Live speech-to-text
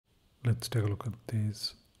Let's take a look at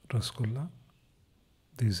these rasgulla.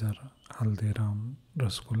 These are Haldiram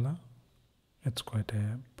Rasgulla. It's quite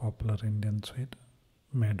a popular Indian sweet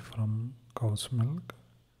made from cow's milk.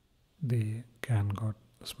 The can got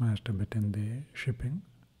smashed a bit in the shipping.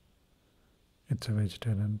 It's a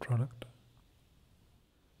vegetarian product.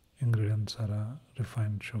 Ingredients are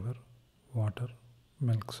refined sugar, water,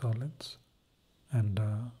 milk solids, and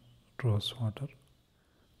rose water.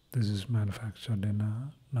 This is manufactured in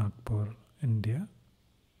Nagpur, India.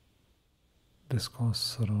 This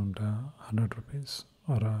costs around 100 rupees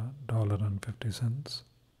or $1.50.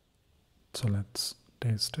 So let's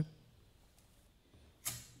taste it.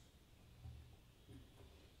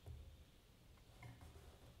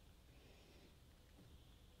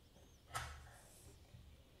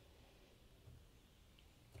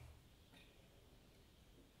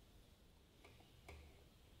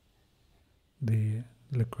 The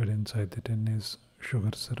liquid inside the tin is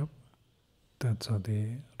sugar syrup. That's how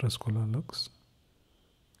the rasgulla looks.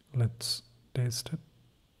 Let's taste it.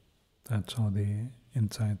 That's how the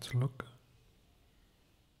insides look.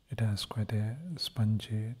 It has quite a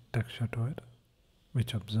spongy texture to it,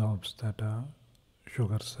 which absorbs that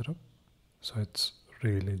sugar syrup. So it's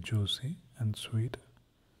really juicy and sweet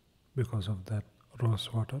because of that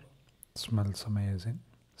rose water. Smells amazing.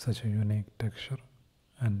 Such a unique texture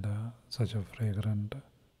and such a fragrant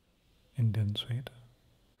Indian sweet.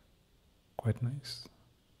 Quite nice.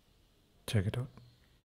 Check it out.